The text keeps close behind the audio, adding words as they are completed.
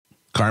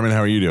Carmen, how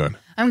are you doing?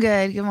 I'm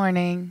good. Good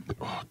morning.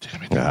 Oh,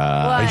 damn it.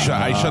 I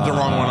shut the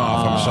wrong one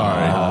off.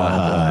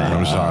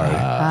 I'm sorry.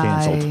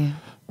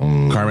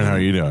 Canceled. Carmen, how are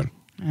you doing?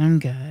 I'm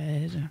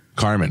good.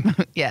 Carmen.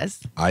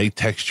 Yes. I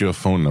text you a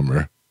phone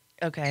number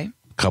Okay.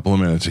 a couple of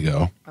minutes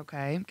ago.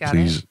 Okay. Got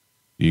Please. it.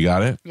 You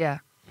got it? Yeah.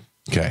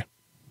 Okay.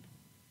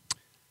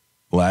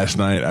 Last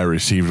night I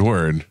received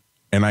word,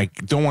 and I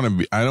don't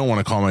want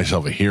to call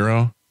myself a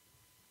hero,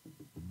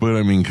 but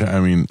I mean,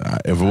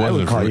 if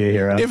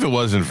it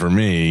wasn't for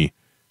me,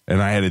 and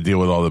I had to deal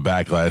with all the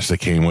backlash that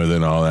came with it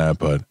and all that,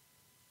 but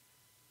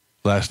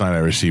last night I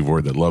received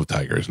word that Love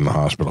Tiger is in the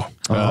hospital.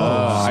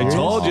 I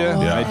told you.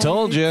 Yeah. I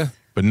told you.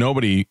 But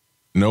nobody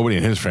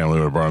in his family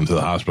would have brought him to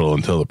the hospital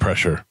until the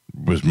pressure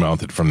was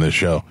mounted from this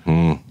show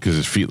because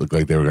his feet looked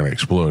like they were going to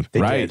explode.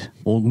 Right. Did.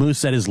 Well, Moose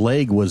said his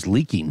leg was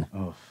leaking.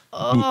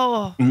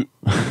 Oh.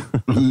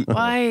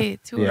 Why?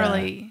 Too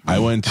early. I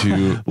went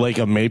to Like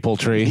a maple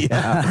tree. when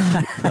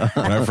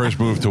I first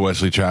moved to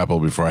Wesley Chapel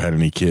before I had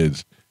any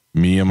kids.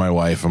 Me and my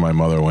wife and my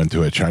mother went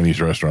to a Chinese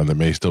restaurant that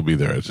may still be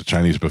there. It's a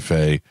Chinese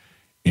buffet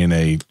in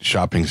a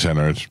shopping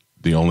center. It's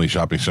the only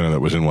shopping center that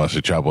was in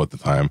Wesley Chapel at the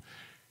time.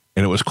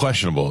 And it was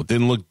questionable. It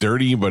didn't look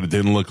dirty, but it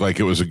didn't look like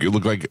it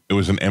looked like it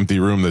was an empty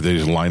room that they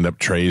just lined up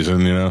trays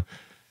in, you know.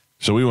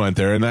 So we went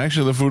there, and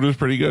actually the food was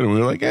pretty good. And we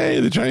were like, hey,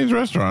 the Chinese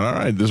restaurant. All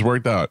right, this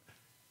worked out.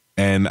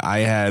 And I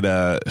had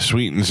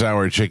sweet and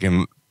sour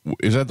chicken.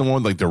 Is that the one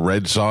with like the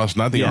red sauce?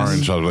 Not the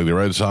orange sauce, like the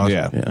red sauce?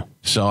 Yeah.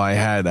 So I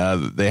had,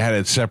 they had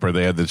it separate.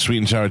 They had the sweet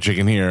and sour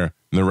chicken here,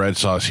 and the red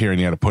sauce here, and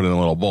you had to put it in a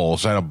little bowl.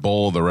 So I had a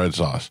bowl of the red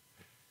sauce.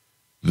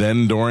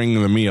 Then during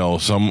the meal,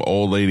 some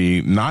old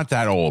lady, not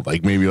that old,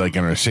 like maybe like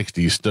in her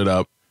 60s, stood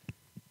up,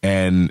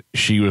 and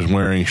she was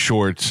wearing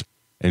shorts,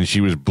 and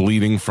she was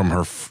bleeding from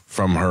her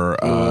shin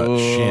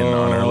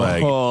on her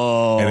leg,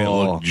 and it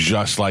looked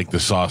just like the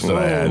sauce that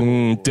I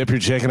had. Dip your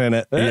chicken in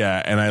it.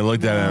 Yeah, and I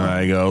looked at it and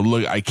I go,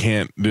 look, I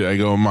can't do. I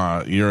go,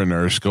 Ma, you're a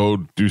nurse. Go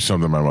do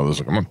something. My mother's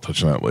like, I'm not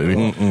touching that lady.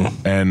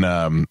 And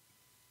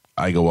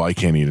I go, well, I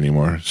can't eat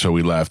anymore. So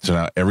we left. So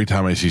now every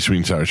time I see sweet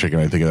and sour chicken,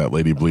 I think of that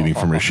lady bleeding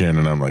from her shin,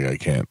 and I'm like, I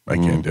can't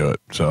do it.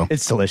 So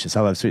It's delicious.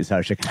 I love sweet and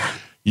sour chicken.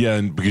 yeah,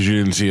 and because you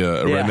didn't see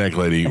a redneck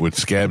lady with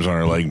scabs on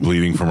her leg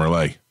bleeding from her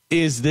leg.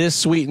 Is this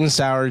sweet and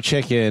sour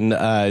chicken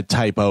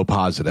typo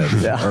positive?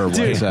 Yeah. Or what?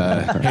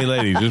 Hey,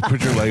 lady, just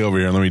put your leg over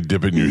here and let me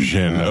dip it in your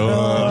shin.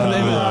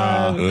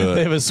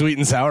 They have a sweet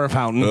and sour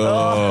fountain.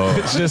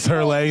 It's just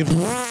her leg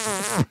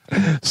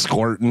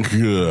squirting.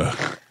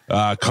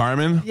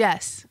 Carmen,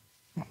 Yes.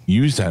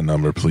 use that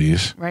number,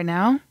 please. Right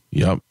now?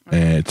 Yep.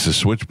 And it's a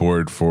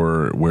switchboard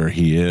for where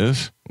he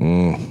is,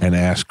 and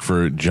ask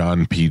for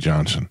John P.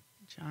 Johnson.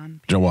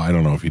 Well, I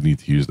don't know if you need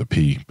to use the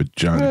P, but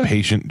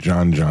patient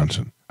John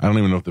Johnson. I don't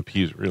even know if the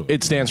P is real.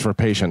 It stands for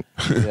patient.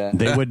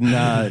 They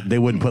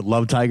wouldn't put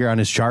Love Tiger on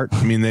his chart.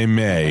 I mean, they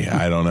may.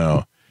 I don't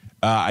know.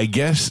 I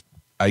guess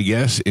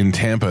in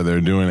Tampa they're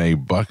doing a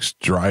Bucks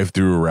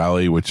drive-through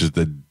rally, which is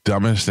the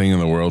dumbest thing in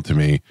the world to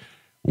me,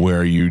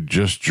 where you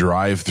just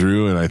drive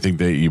through, and I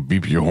think you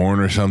beep your horn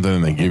or something,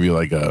 and they give you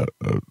like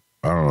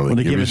I don't know,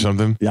 they give you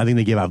something. I think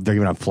they're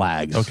giving out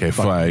flags. Okay,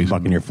 flags.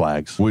 Buccaneer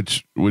flags.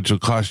 Which will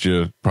cost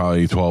you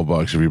probably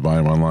 $12 if you buy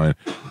them online.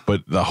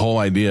 But the whole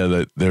idea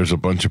that there's a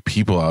bunch of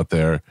people out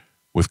there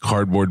with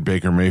cardboard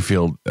Baker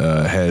Mayfield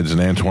heads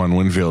and Antoine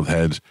Winfield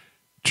heads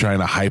trying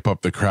to hype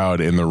up the crowd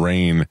in the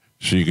rain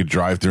so you could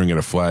drive through and get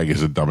a flag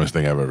is the dumbest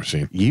thing I've ever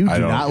seen. You do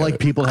not like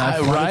people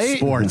have fun at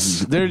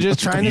sports. They're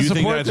just trying to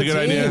support the team. You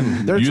think that's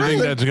a good idea? You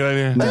think that's a good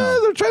idea?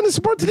 No, they're trying to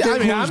support the team. I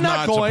mean, Who's I'm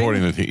not going.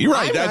 supporting the team. You're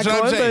right. I'm That's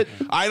not what I'm going,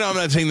 saying. I know I'm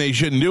not saying they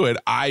shouldn't do it.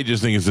 I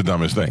just think it's the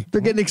dumbest thing.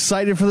 They're getting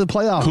excited for the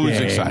playoff Who's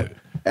game. excited?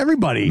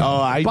 Everybody.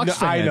 Oh, I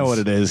know what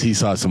it is. He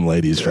saw some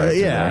ladies right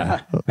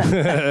Yeah.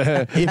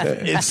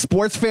 if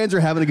sports fans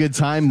are having a good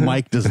time,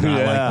 Mike does not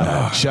like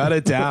that. Shut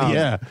it down.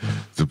 Yeah.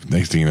 The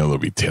next thing you know, they'll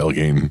be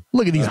tailgating.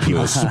 Look at these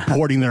people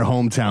supporting their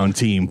hometown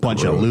team.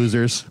 Bunch of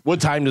losers. What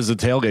time does the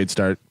tailgate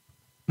start?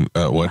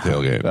 What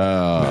tailgate?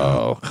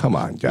 Oh, come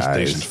on, The guys.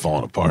 station's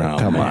falling apart. No,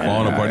 come on,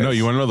 falling apart. No,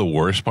 you want to know the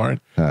worst part?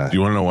 Do you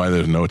want to know why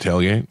there's no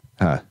tailgate?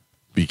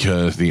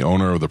 Because the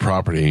owner of the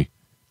property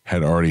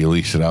had already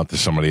leased it out to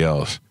somebody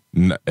else,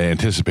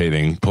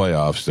 anticipating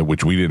playoffs,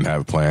 which we didn't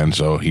have planned.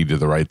 So he did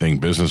the right thing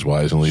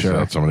business-wise and leased it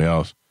out to somebody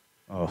else.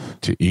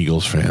 To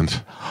Eagles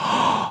fans.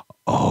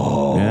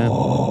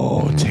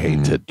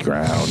 Tainted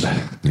ground.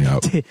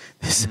 Yep.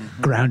 This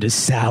ground is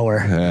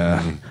sour.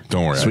 Yeah.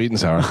 Don't worry. Sweet and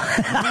sour.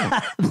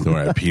 Don't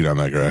worry. I peed on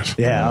that grass.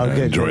 Yeah, I'll get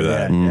enjoy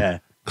that. Yeah.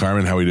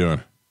 Carmen, how we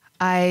doing?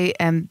 I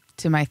am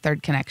to my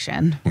third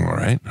connection. All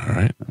right.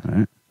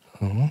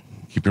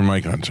 Keep your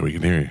mic on so we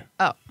can hear you.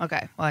 Oh,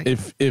 okay. Well,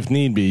 If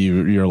need be,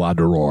 you're allowed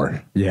to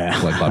roar. Yeah.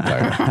 Like Love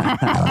Tiger.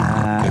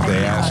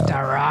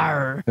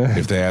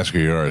 If they ask who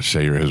you are,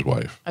 say you're his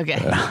wife, okay.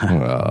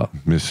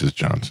 Mrs.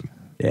 Johnson.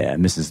 Yeah,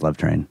 Mrs. Love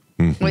Train.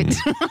 Wait.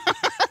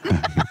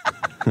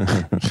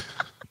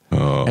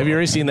 Have you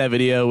ever seen that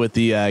video with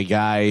the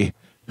guy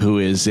who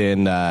is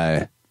in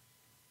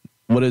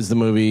what is the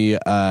movie?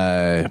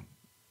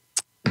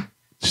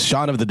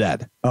 Shaun of the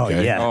Dead. Oh,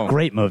 Okay. yeah. Oh.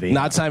 Great movie.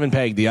 Not Simon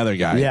Pegg, the other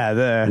guy.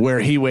 Yeah, where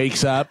he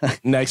wakes up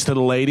next to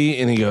the lady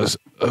and he goes,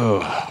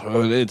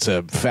 "Oh, it's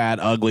a fat,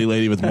 ugly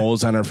lady with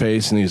moles on her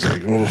face." And he's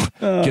like,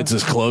 gets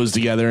his clothes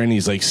together and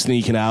he's like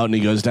sneaking out and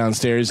he goes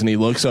downstairs and he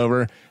looks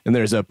over and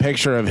there's a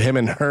picture of him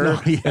and her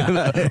in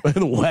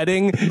the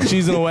wedding.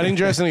 She's in a wedding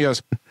dress and he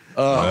goes,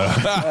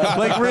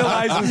 like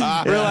realizes,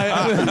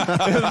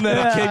 and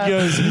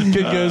the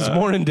kid goes,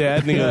 "Morning,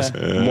 Dad," and he goes,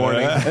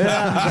 "Morning."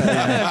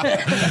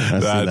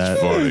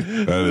 That's funny.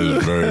 That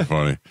is very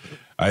funny.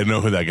 I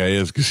know who that guy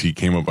is because he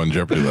came up on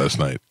Jeopardy last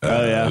night.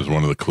 It was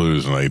one of the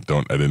clues, and I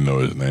didn't know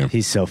his name.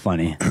 He's so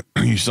funny.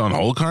 You still on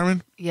hold,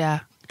 Carmen?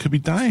 Yeah. Could be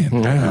dying.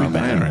 Could be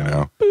dying right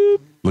now.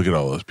 Look at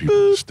all those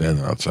people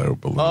standing outside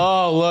with balloons.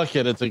 Oh, look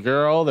it's a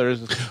girl.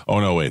 There's. Oh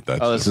no, wait,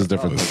 this is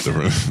different. That's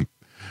different.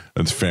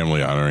 That's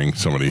family honoring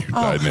somebody who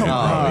died in a hit and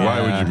run.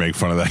 Why would you make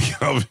fun of that,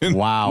 Calvin?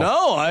 Wow.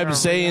 No, I'm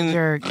saying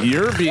jerk.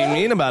 you're being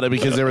mean about it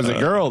because there was a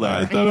girl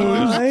I there.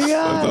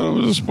 thought it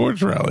was a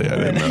sports rally. I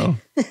didn't know.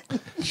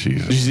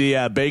 Jesus. Did you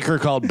see Baker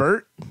called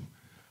Bert?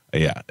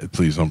 Yeah,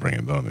 please don't bring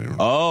it down.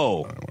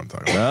 Oh, I don't want to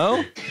talk about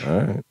it. no. All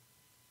right.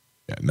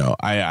 Yeah, no,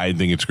 I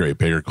think it's great.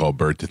 Baker called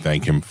Bert to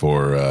thank him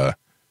for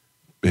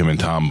him and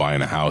Tom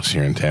buying a house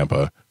here in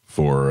Tampa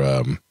for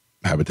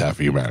Habitat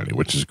for Humanity,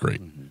 which is great.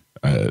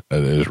 It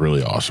is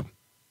really awesome.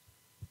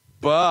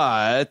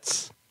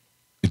 But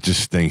It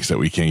just stinks that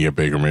we can't get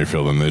Baker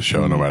Mayfield on this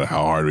show, no matter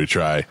how hard we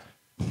try.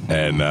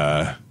 And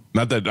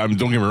not that don't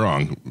get me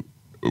wrong,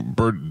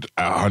 Bert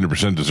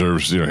 100%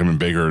 deserves him and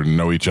Baker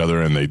know each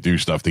other and they do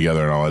stuff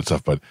together and all that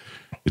stuff. But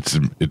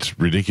it's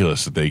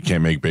ridiculous that they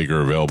can't make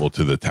Baker available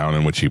to the town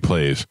in which he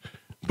plays,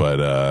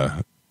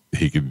 but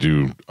he could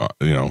do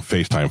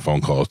FaceTime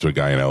phone calls to a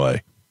guy in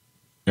L.A.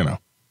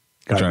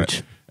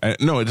 Garbage.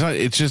 No, it's not.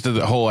 It's just that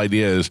the whole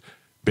idea is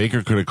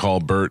Baker could have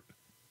called Bert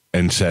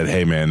and said,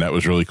 "Hey, man, that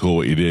was really cool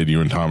what you did.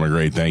 You and Tom are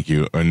great. Thank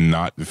you," and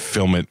not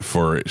film it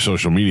for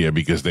social media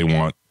because they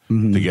want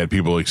to get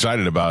people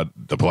excited about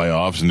the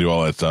playoffs and do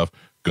all that stuff.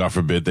 God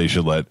forbid they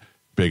should let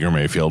Baker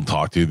Mayfield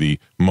talk to the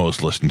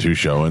most listened to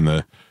show in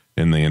the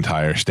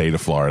entire state of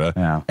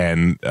Florida,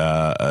 and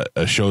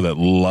a show that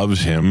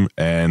loves him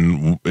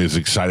and is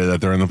excited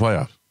that they're in the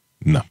playoffs.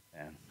 No.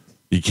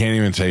 You can't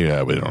even say,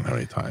 we don't have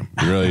any time.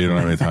 You don't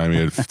have any time.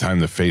 You have time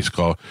to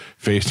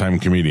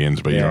FaceTime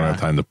comedians, but you don't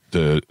have time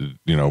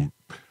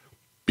to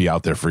be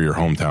out there for your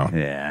hometown.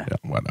 Yeah.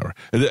 Whatever.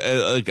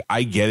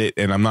 I get it,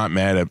 and I'm not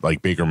mad at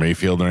Baker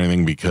Mayfield or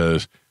anything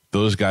because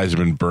those guys have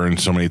been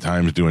burned so many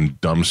times doing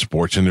dumb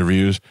sports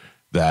interviews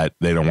that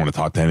they don't want to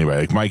talk to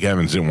anybody. Like Mike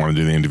Evans didn't want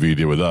to do the interview he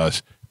did with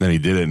us. Then he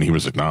did it, and he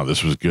was like, "No,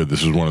 this was good.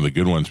 This was one of the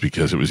good ones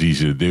because it was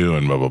easy to do,"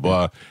 and blah blah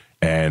blah.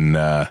 And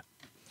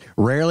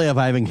rarely have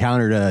I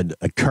encountered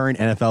a current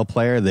NFL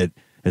player that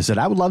has said,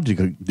 "I would love to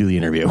go do the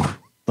interview."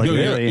 Like, No,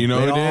 really, you know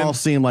they who did? all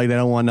seem like they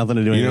don't want nothing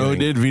to do. you know who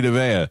did? Vita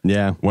Vea.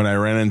 Yeah. When I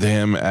ran into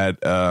him at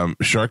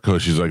Shark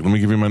Coast, he's like, "Let me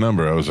give you my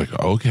number." I was like,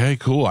 "Okay,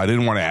 cool." I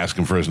didn't want to ask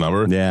him for his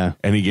number. Yeah.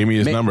 And he gave me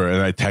his number,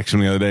 and I texted him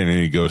the other day, and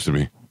he ghosted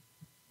me.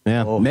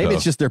 Yeah, Oh, maybe so-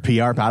 it's just their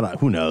PR.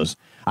 Who knows?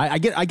 I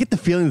get the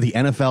feeling that the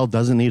NFL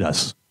doesn't need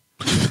us.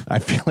 I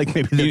feel like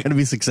maybe they're going to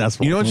be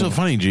successful. You know what's so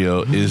funny,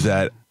 Gio, is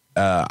that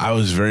I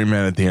was very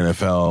mad at the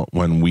NFL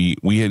when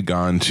we had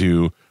gone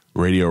to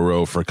Radio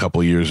Row for a couple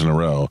of years in a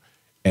row,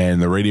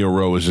 and the Radio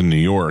Row was in New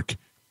York,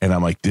 and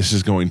I'm like, this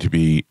is going to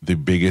be the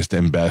biggest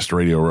and best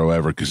Radio Row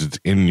ever because it's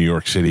in New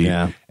York City,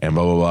 and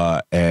blah, blah, blah,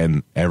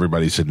 and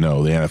everybody said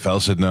no. The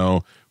NFL said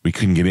no. We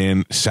couldn't get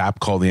in. SAP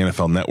called the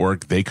NFL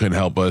Network. They couldn't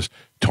help us.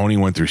 Tony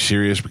went through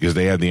Sirius because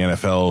they had the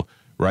NFL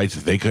rights.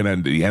 They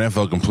couldn't. The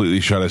NFL completely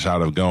shut us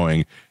out of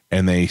going.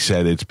 And they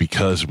said it's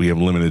because we have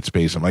limited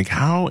space. I'm like,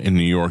 how in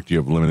New York do you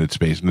have limited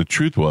space? And the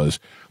truth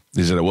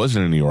is that it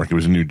wasn't in New York. It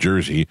was in New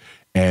Jersey.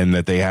 And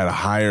that they had to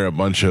hire a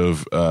bunch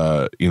of,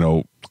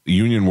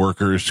 union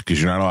workers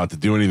because you're not allowed to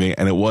do anything.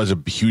 And it was a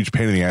huge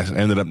pain in the ass and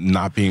ended up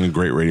not being a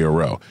great Radio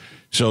Row.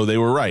 So they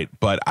were right.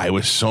 But I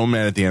was so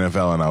mad at the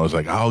NFL. And I was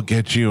like, I'll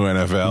get you,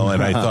 NFL.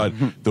 And I thought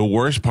the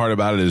worst part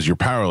about it is you're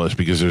powerless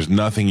because there's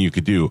nothing you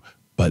could do.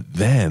 But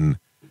then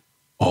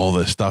all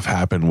this stuff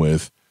happened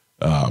with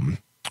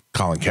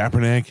Colin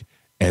Kaepernick,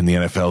 and the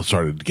NFL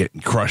started getting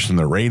crushed in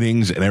the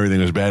ratings, and everything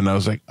was bad. And I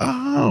was like,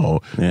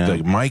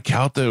 like Mike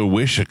Calta,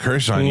 wish a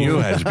curse on you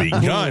has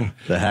begun.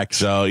 The heck?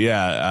 So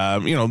yeah,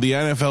 the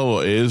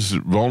NFL is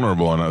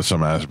vulnerable in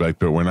some aspect,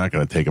 but we're not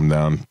going to take them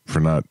down for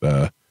not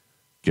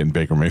getting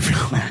Baker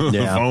Mayfield on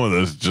the phone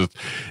with us.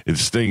 It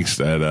stinks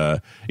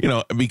that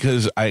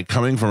because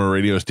coming from a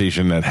radio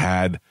station that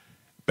had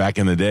back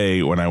in the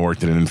day when I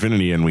worked at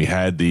Infinity, and we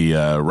had the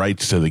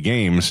rights to the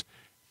games.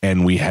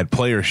 And we had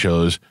player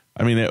shows.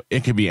 I mean,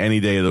 it could be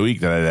any day of the week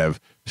that I'd have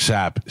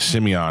Sap,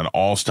 Simeon,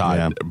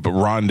 Allstott,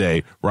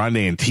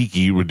 Rondé and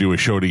Tiki would do a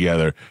show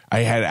together. I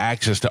had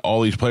access to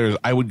all these players.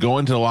 I would go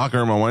into the locker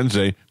room on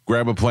Wednesday,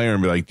 grab a player,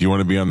 and be like, "Do you want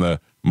to be on the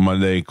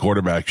Monday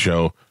quarterback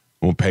show?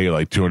 We'll pay you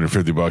like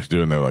 $250 to do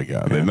it." And they're like,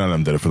 "Yeah." None of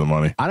them did it for the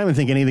money. I don't even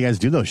think any of the guys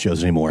do those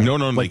shows anymore.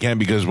 No, they can't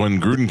because when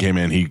Gruden came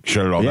in, he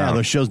shut it all down. Yeah,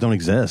 those shows don't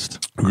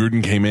exist.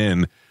 Gruden came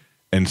in.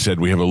 and said,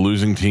 we have a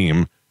losing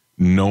team.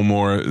 No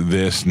more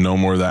this, no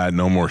more that,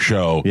 no more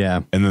show.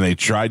 Yeah. And then they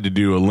tried to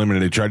do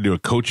a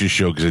coach's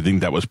show because I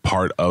think that was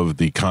part of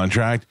the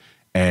contract.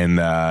 And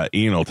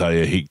Ian will tell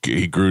you he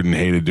Gruden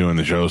hated doing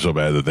the show so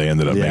bad that they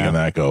ended up making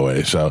that go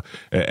away. So,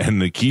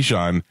 and the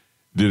Keyshawn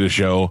did a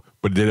show,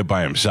 but did it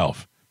by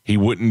himself. He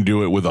wouldn't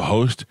do it with a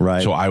host.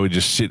 Right. So I would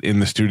just sit in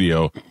the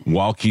studio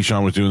while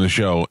Keyshawn was doing the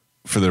show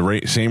for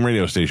the same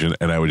radio station,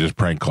 and I would just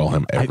prank call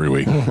him every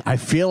week. I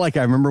feel like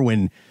I remember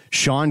when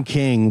Sean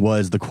King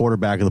was the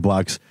quarterback of the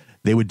Bucs.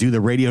 They would do the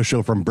radio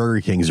show from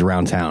Burger Kings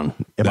around town.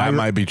 That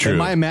might be true.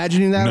 Am I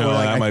imagining that? No,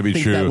 that might be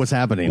true. That was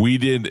happening. We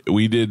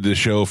did the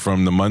show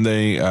from the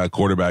Monday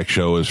quarterback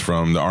show is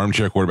from the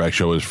armchair quarterback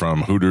show is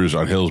from Hooters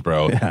on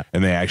Hillsborough,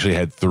 and they actually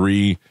had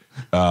 3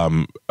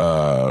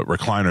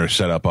 recliners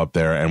set up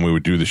there, and we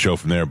would do the show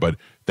from there. But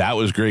that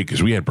was great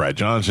because we had Brad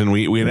Johnson.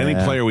 We had any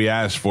player we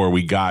asked for,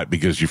 we got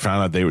because you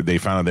found out they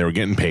found out they were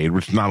getting paid,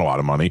 which is not a lot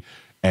of money.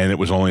 And it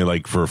was only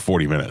like for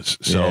 40 minutes.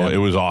 So it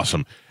was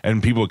awesome.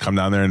 And people would come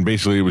down there and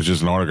basically it was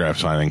just an autograph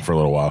signing for a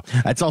little while.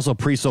 That's also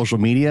pre-social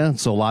media.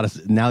 So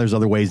now there's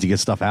other ways to get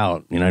stuff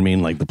out. You know what I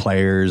mean? Like the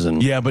players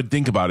and. Yeah, but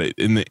think about it.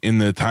 In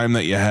the time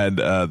that you had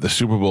the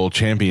Super Bowl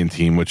champion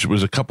team, which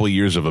was a couple of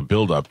years of a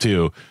build-up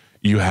too,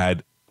 you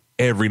had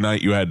every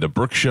night you had the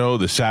Brooks show,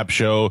 the Sapp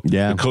show,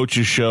 the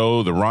coaches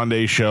show, the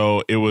Rondé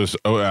show. It was,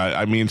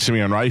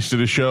 Simeon Rice did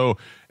a show,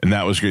 and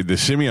that was great. The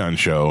Simeon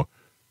show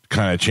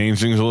kind of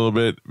changed things a little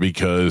bit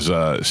because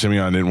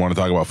Simeon didn't want to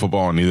talk about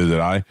football, and neither did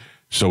I.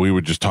 So we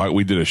would just talk.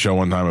 We did a show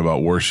one time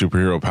about worst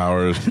superhero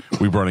powers.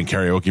 We brought in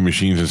karaoke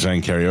machines and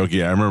sang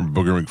karaoke. I remember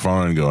Booger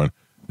McFarlane going,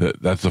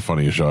 that's the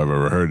funniest show I've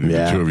ever heard.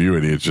 The two of you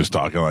idiots just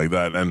talking like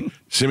that. And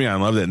Simeon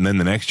loved it. And then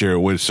the next year it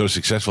was so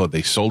successful that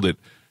they sold it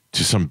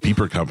to some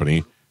beeper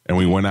company. And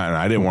we went out, and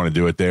I didn't want to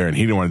do it there, and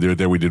he didn't want to do it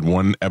there. We did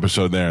one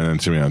episode there, and then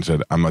Simeon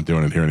said, I'm not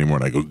doing it here anymore.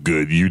 And I go,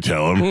 good, you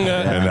tell him.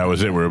 And that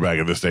was it. We were back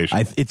at the station.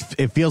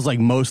 It feels like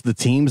most of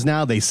the teams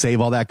now, they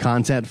save all that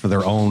content for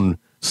their own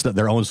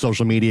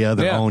social media,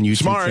 their own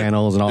YouTube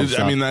channels, and all that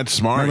stuff. I mean, that's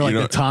smart. Remember,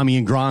 like the Tommy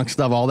and Gronk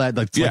stuff, all that.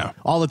 Like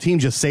all the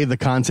teams just save the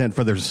content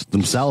for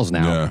themselves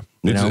now.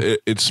 Yeah,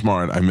 it's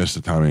smart. I miss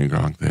the Tommy and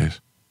Gronk days.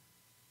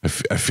 I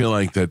feel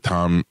like that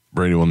Tom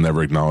Brady will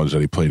never acknowledge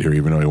that he played here,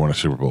 even though he won a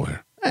Super Bowl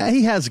here.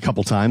 He has a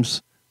couple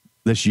times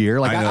this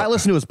year. Like I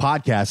listened to his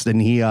podcast, and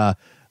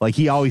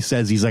he always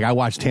says he's like, I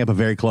watch Tampa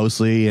very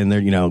closely, and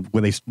they're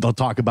when they'll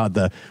talk about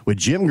with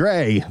Jim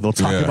Gray, they'll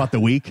talk about the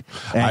week,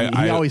 and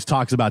he always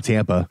talks about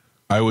Tampa.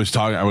 I was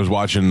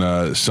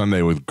watching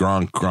Sunday with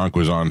Gronk. Gronk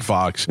was on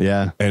Fox,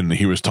 and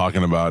he was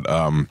talking about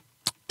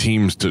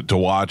teams to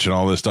watch and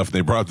all this stuff. And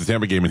they brought up the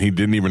Tampa game, and he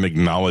didn't even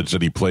acknowledge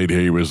that he played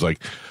here. He was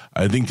like,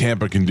 I think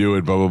Tampa can do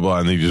it, blah, blah, blah.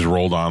 And he just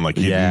rolled on like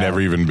he'd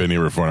never even been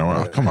here before. And I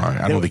went, oh, come on.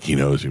 I don't think he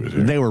knows he was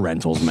here. They were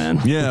rentals, man.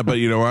 Yeah, but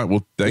you know what?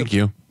 Well, thank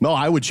you. No,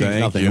 I would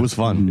change nothing. It was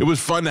fun. It was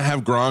fun to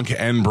have Gronk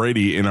and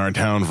Brady in our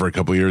town for a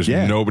couple of years.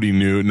 Yeah.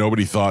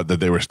 Nobody thought that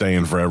they were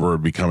staying forever or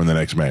becoming the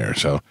next mayor.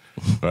 So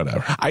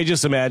whatever. I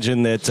just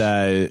imagine that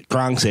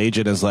Gronk's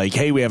agent is like,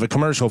 hey, we have a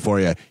commercial for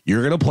you.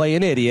 You're going to play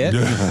an idiot.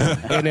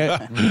 And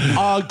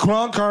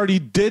Gronk already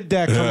did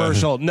that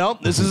commercial.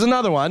 Nope, this is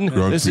another one.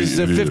 Gronk this is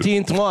the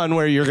 15th one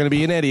where you're going to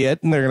be an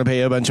idiot and they're going to pay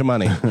you a bunch of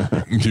money.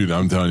 Dude,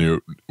 I'm telling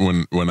you,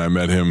 when I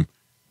met him,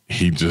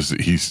 he was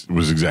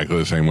exactly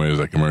the same way as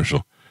that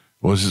commercial.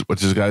 What's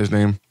his guy's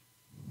name?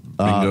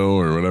 Bingo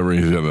or whatever.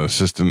 He's got an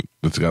assistant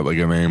that's got like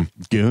a name.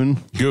 Goon.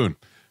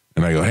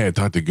 And I go, hey, I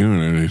talked to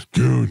Goon. And he's,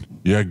 Goon.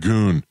 Yeah,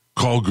 Goon.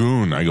 Call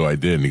Goon. I go, I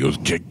did. And he goes,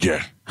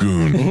 yeah,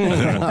 Goon.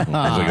 I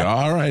was like,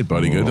 all right,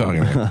 buddy. Good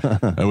talking to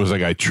you. It was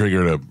like I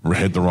triggered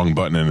hit the wrong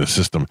button in the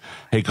system.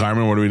 Hey,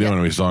 Carmen, what are we doing?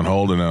 Are we still on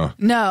hold or no?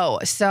 No.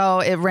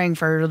 So it rang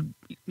for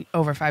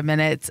over 5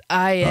 minutes.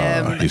 I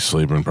am. He's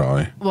sleeping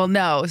probably. Well,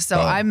 no. So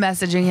I'm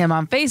messaging him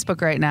on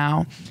Facebook right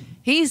now.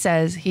 He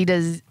says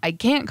I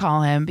can't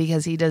call him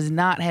because he does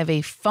not have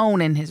a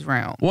phone in his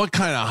room. What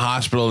kind of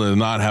hospital does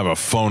not have a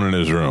phone in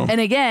his room?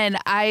 And again,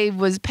 I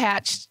was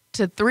patched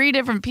to 3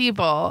 different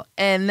people,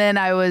 and then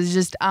I was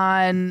just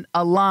on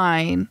a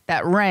line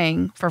that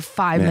rang for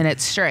 5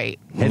 minutes straight.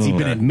 Has he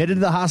been admitted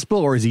to the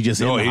hospital, or is he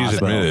just in the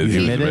hospital? Admitted.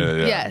 He's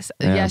admitted. Yes,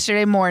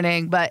 yesterday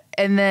morning.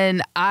 And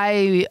then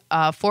I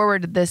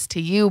forwarded this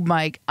to you,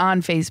 Mike,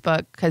 on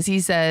Facebook, because he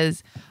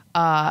says,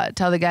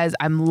 tell the guys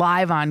I'm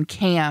live on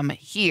cam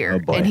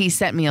here, and he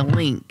sent me a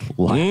link.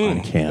 Live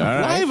on cam.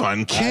 Live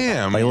on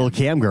cam. Like a little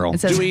cam girl.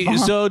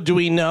 Do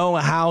we know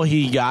how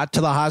he got to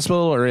the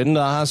hospital or in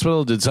the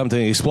hospital? Did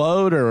something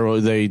explode, or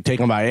were they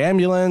taken by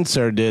ambulance,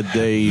 or did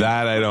they?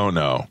 That I don't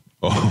know.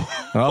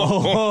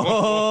 I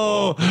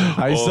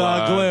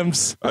saw a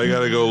glimpse. I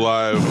gotta go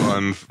live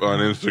on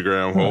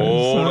Instagram.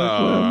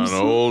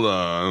 Hold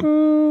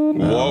on.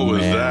 What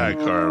was that,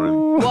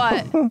 Carmen?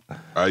 What?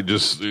 I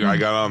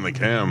got on the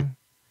cam.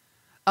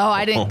 Oh,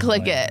 I didn't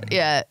click it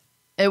yet.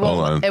 It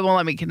won't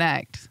let me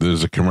connect.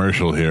 There's a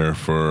commercial here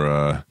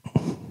for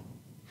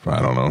I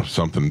don't know,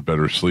 something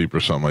better sleep or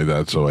something like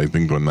that. So I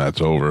think when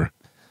that's over,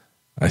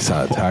 I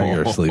saw a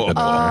tiger sleeping.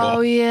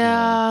 Oh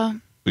yeah.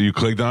 You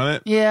clicked on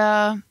it?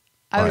 Yeah.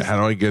 All right, how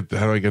do I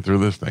get through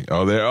this thing?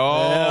 Oh, there.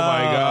 Oh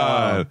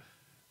my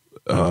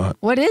God.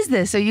 What is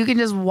this? So you can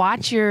just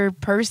watch your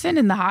person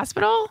in the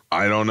hospital?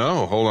 I don't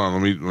know. Hold on.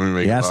 Let me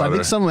make it Yes, I louder.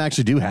 think some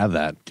actually do have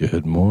that.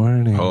 Good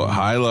morning. Oh,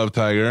 hi, Love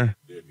Tiger.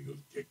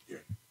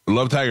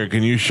 Love Tiger,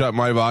 can you shut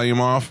my volume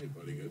off?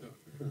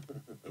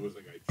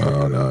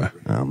 Oh, no.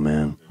 Oh,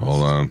 man.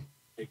 Hold on.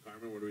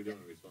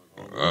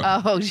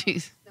 Oh,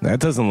 jeez. That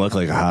doesn't look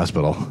like a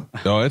hospital.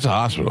 No, it's a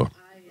hospital.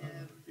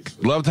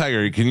 Love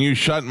Tiger, can you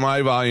shut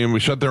my volume,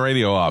 shut the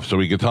radio off so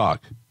we can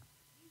talk?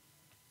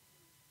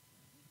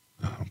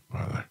 Oh,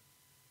 brother.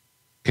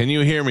 Can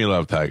you hear me,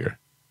 Love Tiger?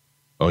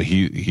 Oh,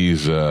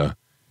 he's on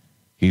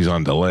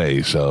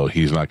delay, so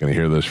he's not going to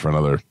hear this for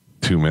another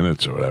 2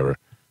 minutes or whatever.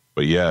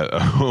 But yeah,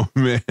 oh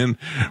man,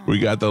 we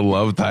got the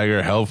Love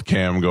Tiger health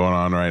cam going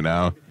on right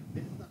now.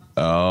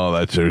 Oh,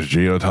 there's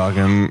Gio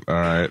talking. All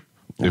right.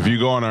 If you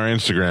go on our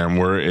Instagram,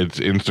 it's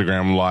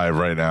Instagram Live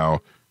right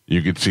now,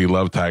 you could see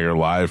Love Tiger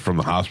live from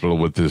the hospital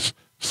with his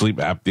sleep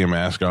apnea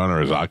mask on or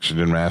his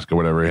oxygen mask or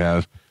whatever he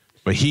has.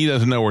 But he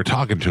doesn't know we're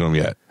talking to him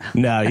yet.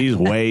 No, he's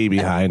way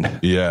behind.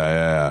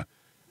 Yeah.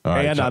 All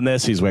right, And on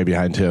this, he's way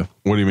behind too.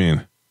 what do you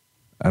mean?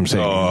 I'm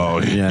saying. Oh,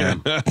 Yeah.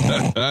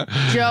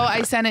 Joe,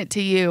 I sent it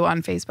to you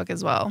on Facebook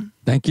as well.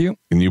 Thank you.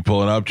 Can you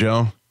pull it up,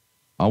 Joe?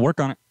 I'll work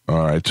on it. All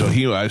right. So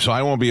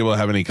I won't be able to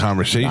have any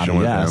conversation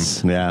with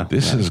Yes. him. Yeah.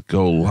 This is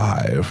go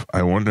live.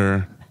 I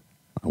wonder.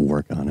 I'll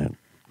work on it.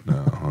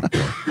 No.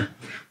 Okay.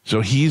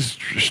 So he's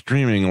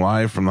streaming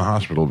live from the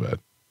hospital bed.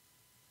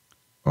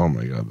 Oh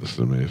my God, this is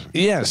amazing.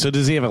 Yeah. So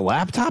does he have a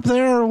laptop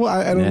there? Or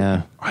what?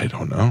 Yeah. I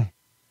don't know.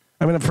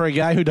 I mean, for a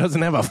guy who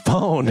doesn't have a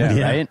phone.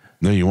 Yeah, right?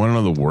 No, you want to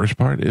know the worst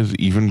part is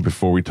even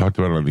before we talked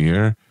about it on the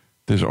air,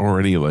 there's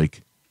already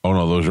like, oh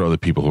no, those are other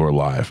people who are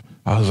live.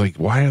 I was like,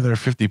 why are there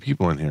 50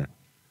 people in here?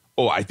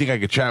 Oh, I think I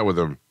could chat with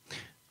them.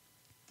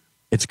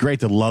 It's great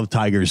that Love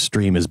Tiger's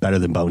stream is better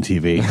than Bone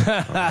TV.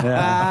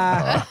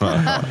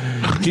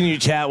 Can you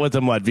chat with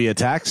him, via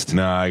text?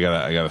 No, I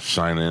gotta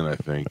sign in, I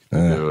think,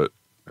 to do it.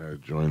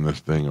 Join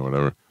this thing or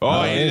whatever.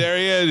 Oh, there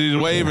he is. He's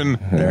waving.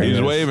 He's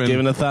waving.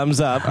 Giving a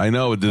thumbs up. I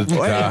know.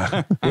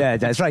 Yeah,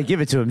 that's right.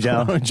 Give it to him,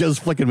 Joe.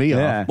 Just flicking me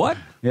Yeah. off. What?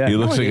 Yeah. He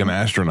looks like an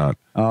astronaut.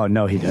 Oh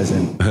no, he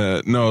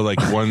doesn't. No,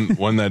 like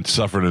one that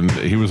suffered, and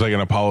he was like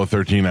an Apollo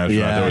 13 astronaut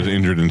Yeah. that was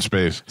injured in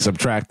space.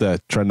 Subtract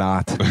the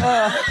Trinot.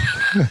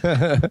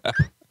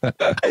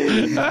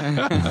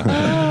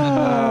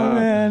 Oh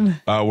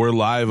man. We're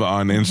live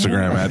on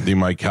Instagram at the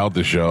Mike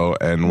Calta Show,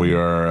 and we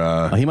are.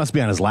 Oh, he must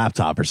be on his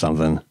laptop or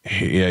something.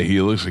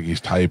 He looks like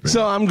he's typing.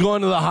 So I'm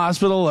going to the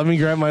hospital. Let me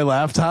grab my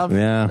laptop.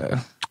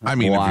 Yeah. I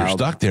mean, if you're Wild.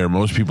 stuck there,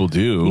 most people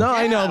do. No,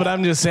 I know, but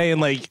I'm just saying,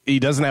 like, he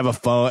doesn't have a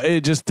phone.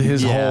 It just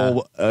his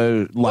whole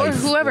life. Or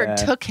whoever Yeah.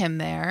 took him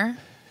there.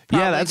 Yeah,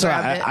 probably that's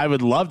right. grabbed it. I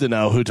would love to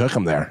know who took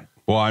him there.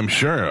 Well, I'm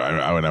sure.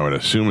 I would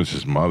assume it's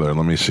his mother.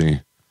 Let me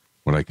see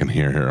what I can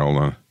hear here. Hold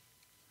on.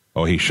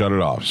 Oh, he shut it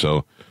off.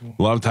 So,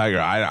 Love Tiger,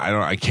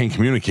 I can't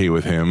communicate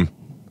with him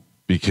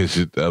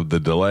because of the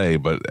delay.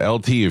 But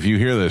LT, if you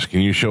hear this,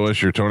 can you show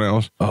us your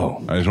toenails?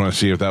 Oh. I just want to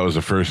see if that was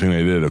the first thing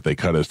they did. If they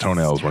cut his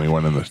toenails when he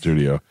went in the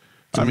studio.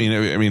 I mean,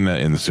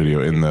 in the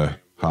studio, in the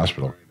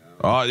hospital.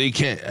 Oh, you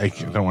can't. I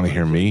don't want to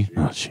hear me.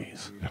 Oh,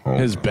 jeez. Oh.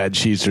 His bed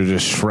sheets are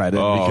just shredded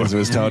because of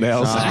his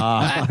toenails.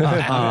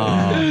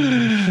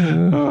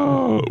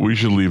 Oh, we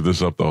should leave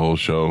this up the whole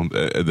show.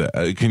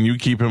 Can you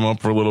keep him up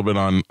for a little bit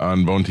on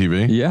Bone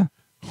TV? Yeah.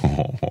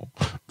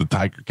 The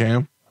Tiger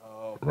Cam?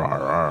 Rawr,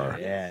 rawr.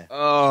 Yeah.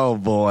 Oh,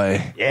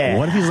 boy. Yeah.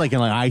 What if he's like in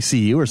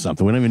ICU or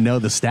something? We don't even know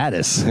the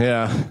status.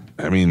 Yeah.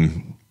 I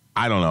mean,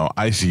 I don't know.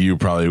 ICU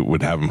probably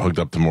would have him hooked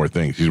up to more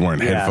things. He's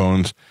wearing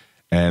headphones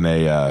and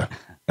an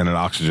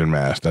oxygen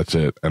mask. That's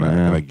it, and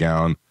a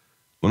gown.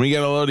 Let me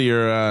get a load of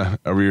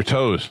your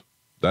toes.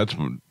 That's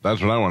what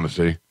I want to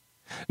see.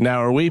 Now,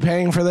 are we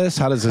paying for this?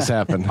 How does this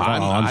happen?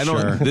 I don't.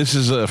 sure. This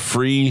is a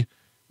free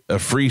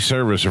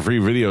service, a free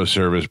video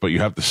service, but you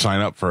have to sign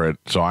up for it.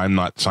 So I'm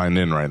not signed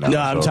in right now. No,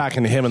 I'm so-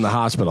 talking to him in the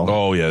hospital.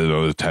 Oh yeah,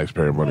 the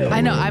taxpayer money.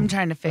 I know. I'm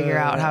trying to figure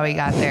out how he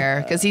got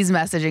there because he's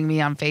messaging me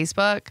on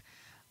Facebook,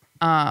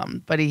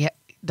 but he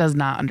does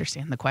not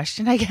understand the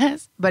question, I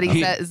guess. But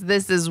he says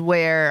this is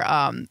where,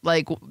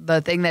 like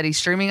the thing that he's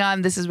streaming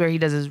on, this is where he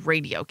does his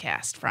radio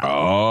cast from.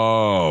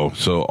 Oh,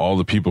 so all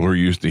the people who are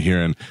used to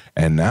hearing,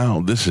 and now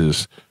this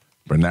is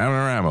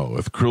Bananarama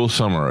with Cruel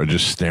Summer are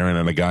just staring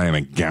at a guy in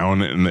a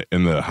gown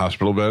in the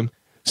hospital bed.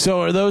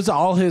 So are those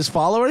all his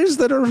followers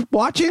that are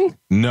watching?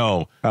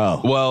 No. Oh.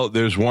 Well,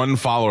 there's one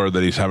follower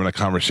that he's having a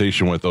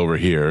conversation with over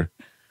here.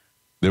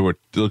 It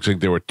looks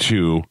like there were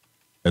two.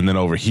 And then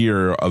over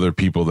here are other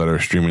people that are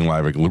streaming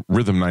live. Like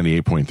Rhythm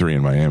 98.3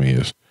 in Miami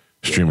is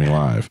streaming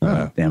live.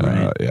 Damn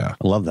right. Yeah.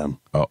 I love them.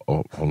 Oh,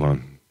 hold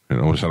on.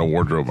 Was that a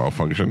wardrobe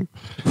malfunction?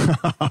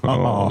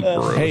 Oh,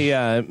 gross.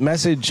 Hey,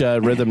 message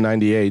Rhythm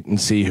 98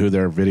 and see who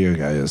their video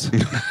guy is.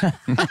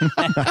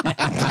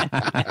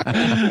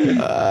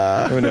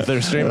 I mean, if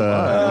they're streaming.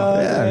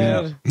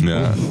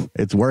 Yeah.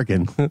 It's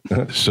working.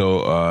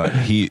 So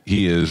he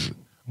is,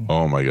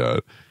 oh my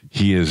God.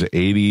 He is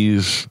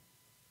 80s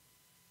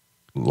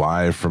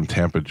live from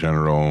Tampa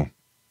General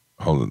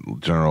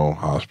General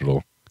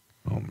Hospital.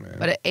 Oh man.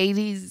 But at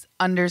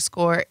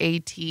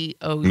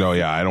 80s_ATO. No,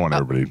 yeah, I don't want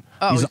everybody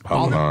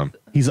popping on.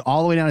 He's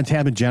all the way down in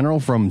Tampa General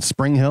from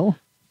Spring Hill?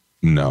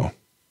 No.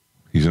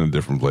 He's in a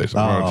different place.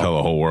 I'm going to tell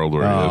the whole world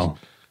where he is.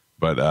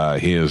 But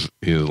he is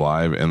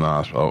live in the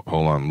hospital. Oh,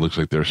 hold on. Looks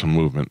like there's some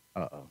movement.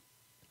 Uh-oh.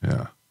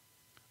 Yeah.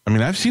 I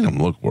mean, I've seen him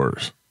look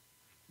worse.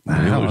 I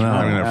don't know.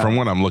 I mean, from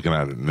what I'm looking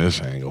at it in this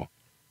angle.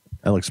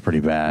 That looks pretty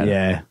bad.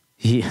 Yeah.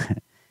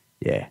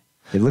 Yeah.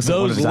 It looks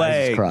those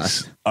like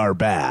legs are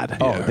bad.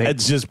 Oh,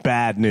 it's just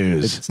bad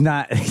news. It's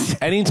not.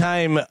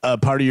 Anytime a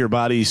part of your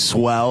body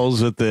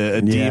swells with the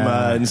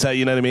edema and stuff,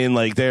 you know what I mean?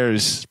 Like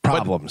there's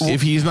problems.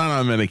 If he's not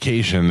on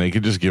medication, they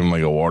could just give him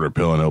like a water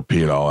pill and he'll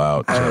pee it all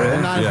out.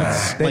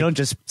 So, They don't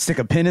just stick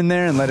a pin in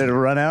there and let it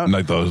run out.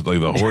 like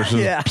the horses.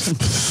 Yeah.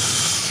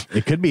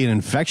 It could be an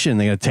infection.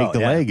 They got to take the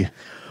leg.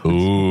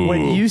 Ooh,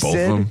 when you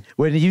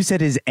said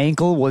his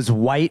ankle was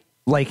white,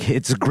 like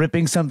it's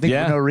gripping something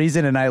for no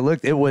reason, and I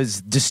looked, it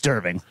was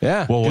disturbing.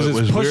 Yeah, well, because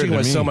it's pushing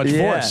with so much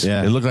force.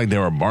 Yeah. It looked like there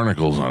were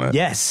barnacles on it.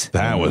 Yes,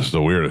 that was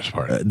the weirdest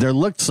part. There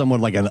looked somewhat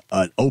like an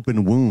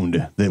open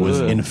wound that was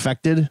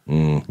infected.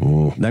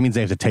 That means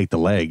they have to take the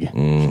leg.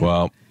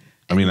 Well,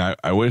 I mean,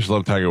 I wish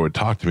Love Tiger would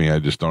talk to me. I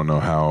just don't know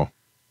how.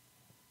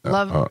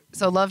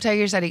 Love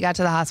Tiger said he got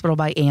to the hospital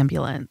by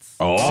ambulance.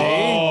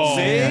 Oh,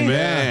 See?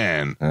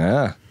 Man.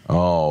 Yeah.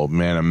 Oh,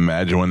 man.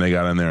 Imagine when they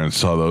got in there and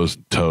saw those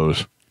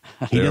toes.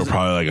 They were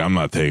probably like, I'm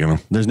not taking them.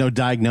 There's no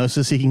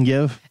diagnosis he can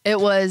give? It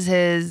was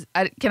his,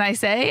 can I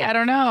say? I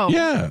don't know.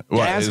 Yeah.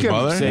 What, ask his him.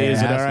 mother? Say,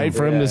 is it all right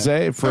for him to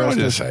say? For us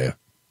to say it.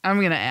 I'm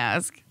going to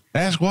ask.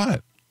 Ask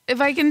what?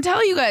 If I can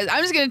tell you guys,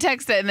 I'm just going to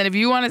text it, and then if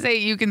you want to say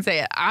it, you can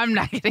say it. I'm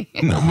not getting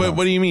it. No, but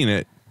what do you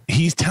mean?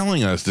 He's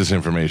telling us this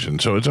information,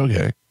 so it's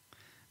okay.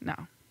 No.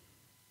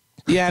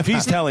 Yeah, if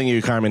he's telling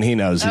you, Carmen, he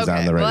knows he's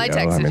on the radio. Well, I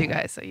texted you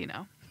guys, so you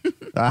know.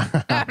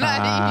 I'm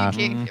not,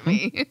 you can't get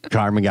me.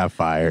 Carmen got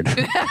fired.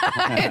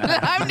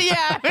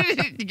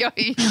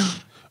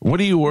 What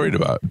are you worried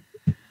about?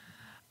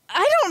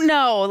 I don't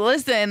know.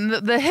 Listen,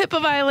 the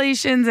HIPAA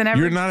violations and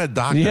everything. You're not a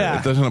doctor. Yeah.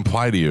 It doesn't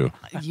apply to you.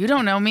 You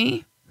don't know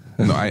me.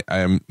 No, I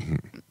am.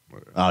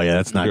 Oh, yeah,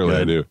 that's not Clearly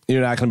good. I do.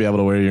 You're not going to be able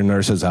to wear your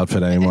nurse's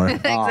outfit anymore.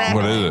 Exactly.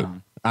 What is it?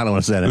 I don't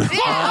want to say it.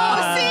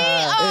 Yeah,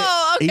 see?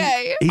 Oh,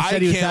 okay. He I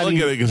said he was can't having,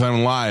 look at it because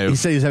I'm live. he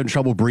said he was having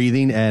trouble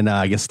breathing and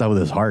I guess stuff with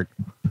his heart.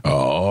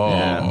 Oh,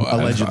 Yeah,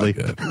 allegedly.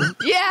 that's not good.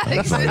 Yeah,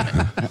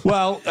 exactly.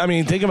 Well, I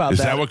mean, think about Is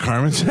that. that what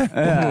Carmen said?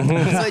 That's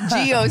what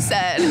Gio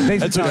said.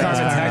 That's what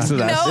Carmen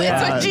texted us. No,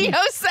 it's what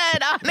Gio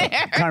said on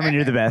air. Carmen,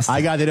 you're the best.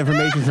 I got that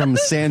information from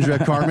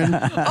Sandra Carmen.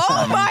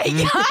 Oh my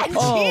God,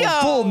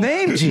 Gio. Full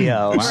name,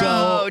 Gio.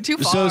 Bro, too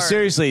far. So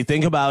seriously,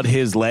 think about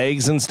his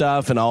legs and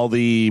stuff and all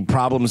the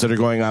problems that are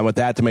going on with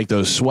that to make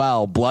those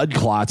swell, blood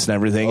clots and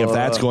everything. If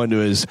that's going to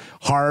his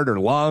heart or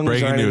lungs or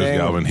Breaking news, anything.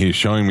 Galvin. He's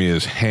showing me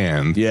his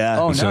hand.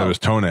 Yeah. Instead of his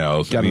toenails.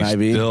 Got and an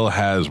he IV? still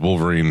has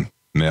Wolverine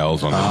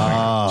nails on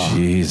his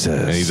finger.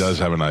 Jesus. And he does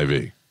have an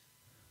IV.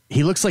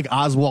 He looks like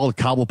Oswald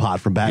Cobblepot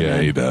from Batman.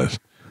 Yeah, he does.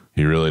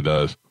 He really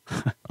does.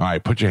 All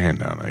right, put your hand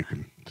down. I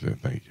can say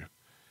thank you.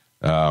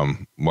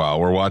 Wow,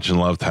 we're watching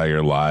Love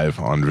Tiger live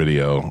on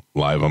video,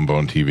 live on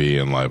Bone TV,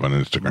 and live on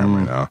Instagram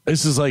right now.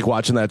 This is like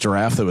watching that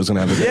giraffe that was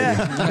going to have a baby.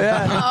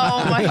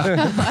 Oh my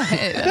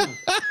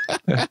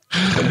God.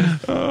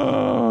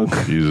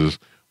 Oh, Jesus.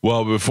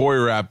 Well, before we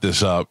wrap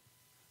this up,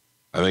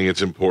 I think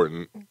it's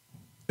important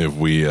if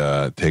we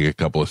take a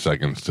couple of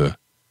seconds to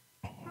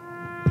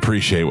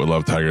appreciate what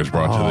Love Tiger's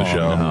brought to the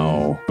show.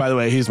 No. By the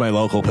way, he's my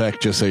local pick,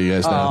 just so you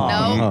guys know.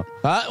 No,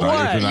 What? you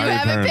Now your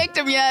haven't turn. picked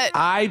him yet.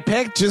 I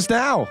picked just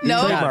now.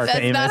 No, Trademark that's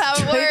famous. not how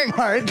it works.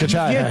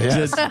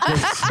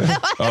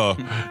 Oh,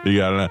 you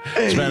got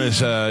it.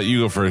 Spanish, you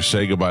go first.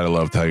 Say goodbye to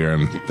Love Tiger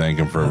and thank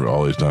him for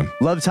all he's done.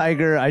 Love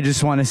Tiger, I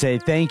just want to say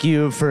thank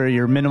you for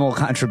your minimal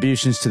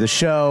contributions to the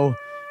show.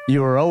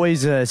 You were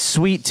always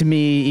sweet to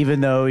me,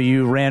 even though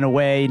you ran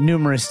away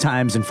numerous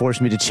times and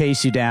forced me to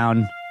chase you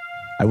down.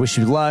 I wish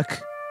you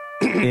luck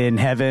in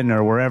heaven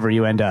or wherever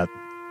you end up.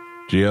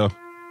 Gio?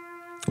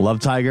 Love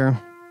Tiger.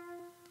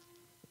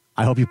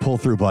 I hope you pull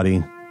through,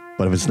 buddy.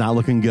 But if it's not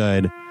looking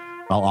good,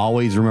 I'll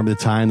always remember the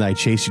time that I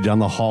chased you down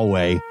the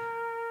hallway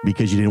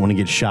because you didn't want to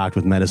get shocked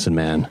with Medicine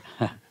Man.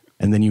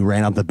 And then you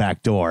ran out the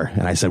back door.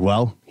 And I said,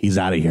 well, he's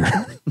out of here.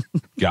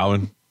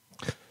 Galvin?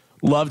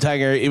 Love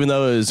Tiger, even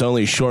though it was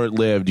only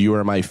short-lived, you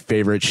were my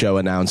favorite show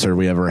announcer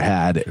we ever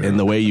had. And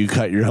the way you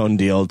cut your own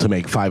deal to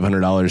make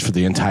 $500 for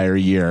the entire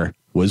year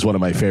was one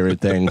of my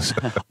favorite things.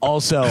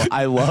 Also,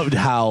 I loved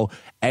how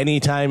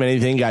anytime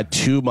anything got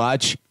too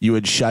much, you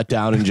would shut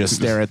down and just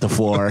stare at the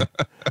floor.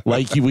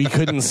 Like we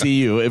couldn't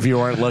see you if you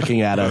weren't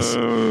looking at us.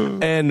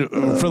 And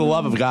for the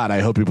love of God, I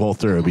hope you pull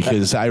through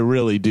because I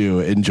really do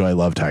enjoy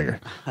Love Tiger.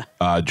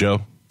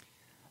 Joe?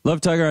 Love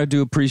Tiger, I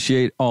do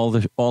appreciate all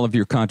of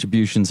your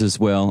contributions as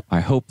well.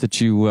 I hope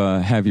that you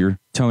have your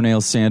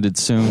toenails sanded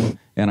soon,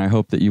 and I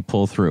hope that you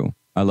pull through.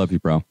 I love you,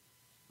 bro.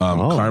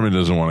 Carmen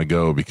doesn't want to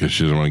go because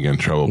she doesn't want to get in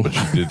trouble, but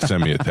she did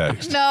send me a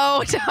text.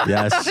 No, don't,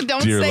 Yes.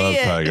 don't Dear say Love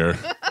it. Tiger.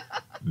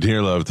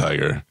 Dear Love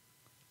Tiger.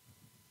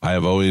 I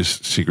have always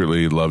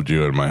secretly loved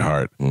you in my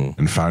heart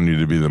and found you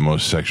to be the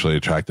most sexually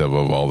attractive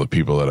of all the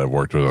people that I've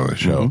worked with on the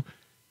show.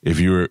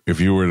 Mm-hmm. If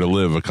you were to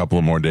live a couple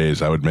of more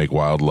days, I would make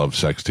wild love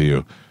sex to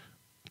you.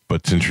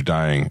 But since you're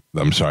dying,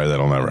 I'm sorry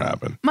that'll never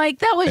happen. Mike,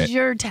 that was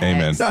your text.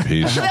 Amen.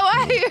 Peace.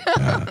 Why?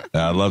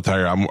 I love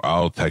Tiger.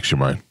 I'll text you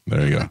mine.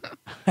 There you go.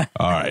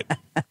 All right.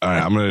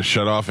 I'm going to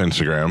shut off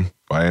Instagram.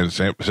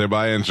 Say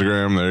bye,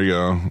 Instagram. There you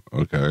go.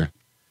 Okay.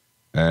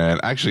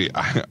 And actually,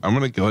 I'm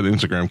going to let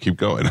Instagram keep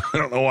going. I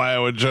don't know why I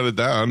would shut it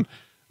down.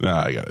 No,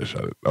 I got to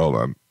shut it. Hold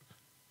on.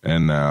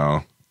 And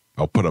now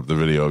I'll put up the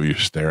video of you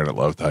staring at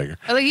Love Tiger.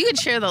 Like, you could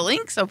share the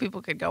link so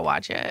people could go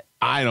watch it.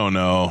 I don't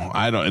know.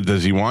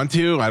 Does he want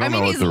to? I don't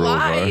know what the rules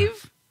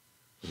live.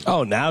 are.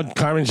 Oh, now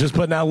Carmen's just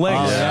putting out links.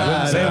 I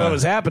wouldn't say what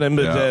was happening,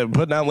 but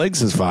putting out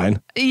links is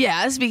fine.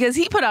 Yes, because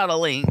he put out a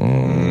link.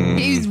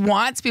 He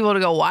wants people to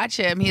go watch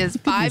him. He has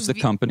 5. Use the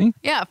company.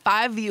 Yeah,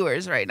 5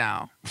 viewers right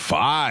now.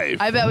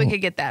 5. I bet we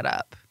could get that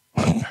up.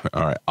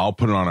 All right. I'll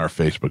put it on our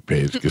Facebook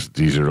page because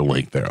it's easier to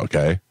link there.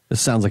 Okay.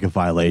 This sounds like a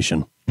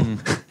violation.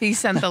 He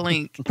sent the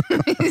link.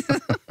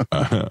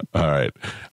 All right.